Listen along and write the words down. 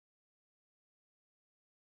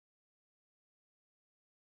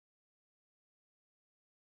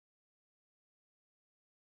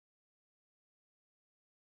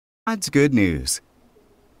God's good news.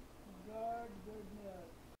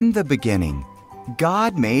 In the beginning,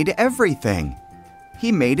 God made everything.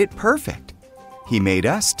 He made it perfect. He made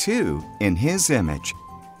us too in His image.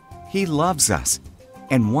 He loves us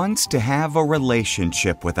and wants to have a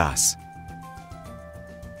relationship with us.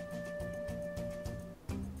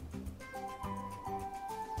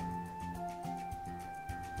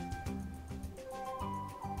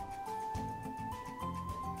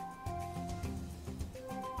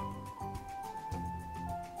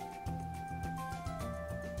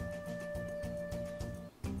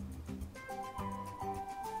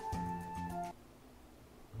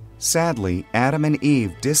 Sadly, Adam and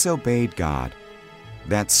Eve disobeyed God.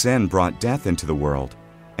 That sin brought death into the world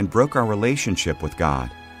and broke our relationship with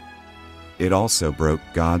God. It also broke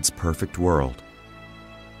God's perfect world.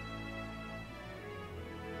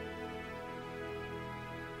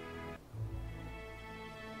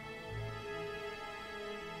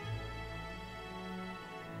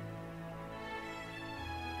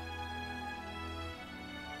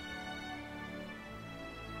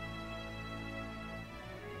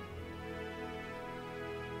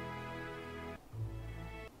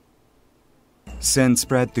 Sin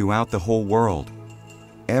spread throughout the whole world.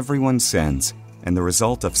 Everyone sins, and the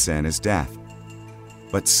result of sin is death.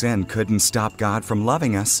 But sin couldn't stop God from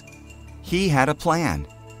loving us. He had a plan.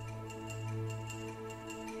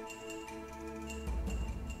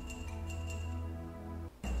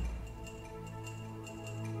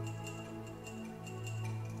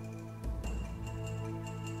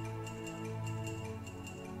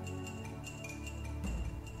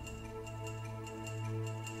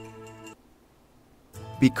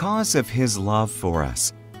 Because of His love for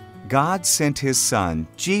us, God sent His Son,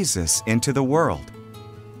 Jesus, into the world.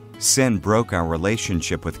 Sin broke our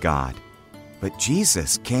relationship with God, but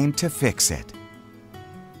Jesus came to fix it.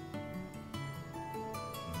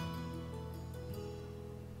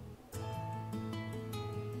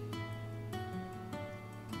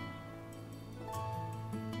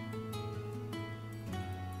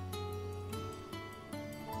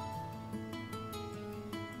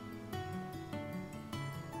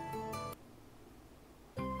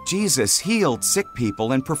 Jesus healed sick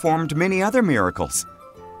people and performed many other miracles.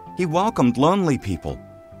 He welcomed lonely people.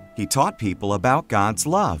 He taught people about God's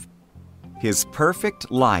love. His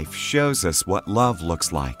perfect life shows us what love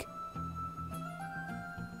looks like.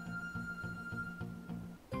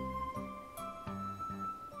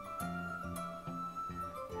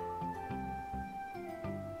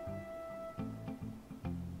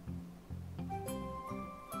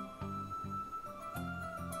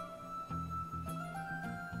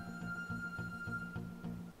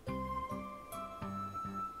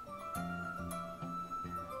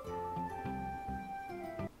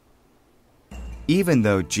 Even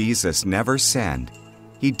though Jesus never sinned,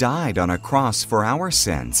 He died on a cross for our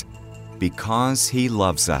sins because He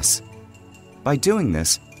loves us. By doing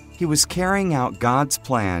this, He was carrying out God's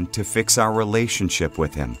plan to fix our relationship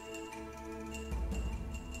with Him.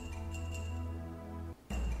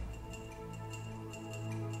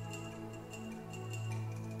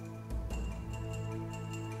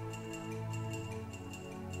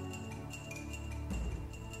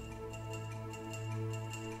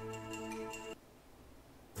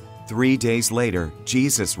 Three days later,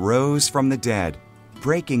 Jesus rose from the dead,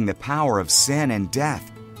 breaking the power of sin and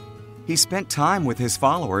death. He spent time with His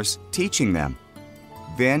followers, teaching them.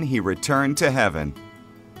 Then He returned to heaven.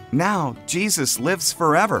 Now, Jesus lives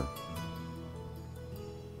forever.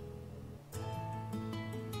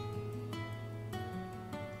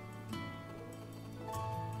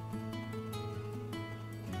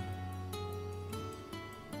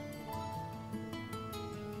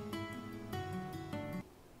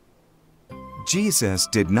 Jesus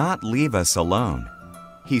did not leave us alone.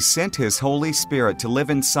 He sent His Holy Spirit to live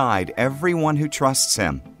inside everyone who trusts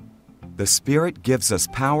Him. The Spirit gives us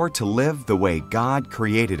power to live the way God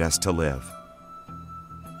created us to live.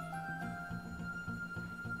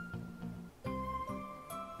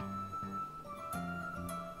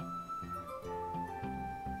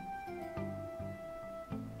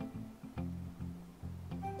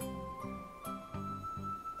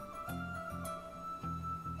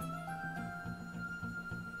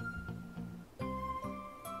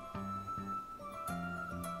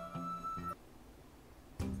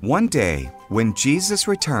 One day, when Jesus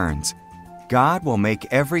returns, God will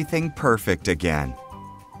make everything perfect again.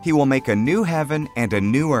 He will make a new heaven and a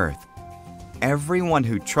new earth. Everyone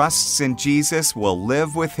who trusts in Jesus will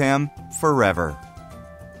live with Him forever.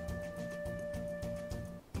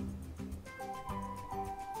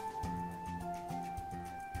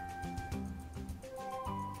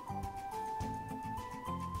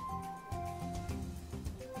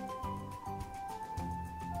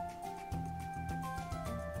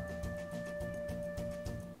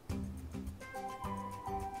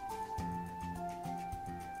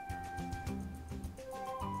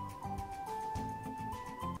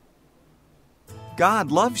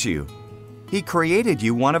 God loves you. He created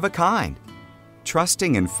you one of a kind.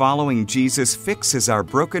 Trusting and following Jesus fixes our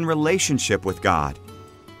broken relationship with God.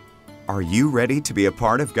 Are you ready to be a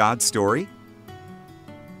part of God's story?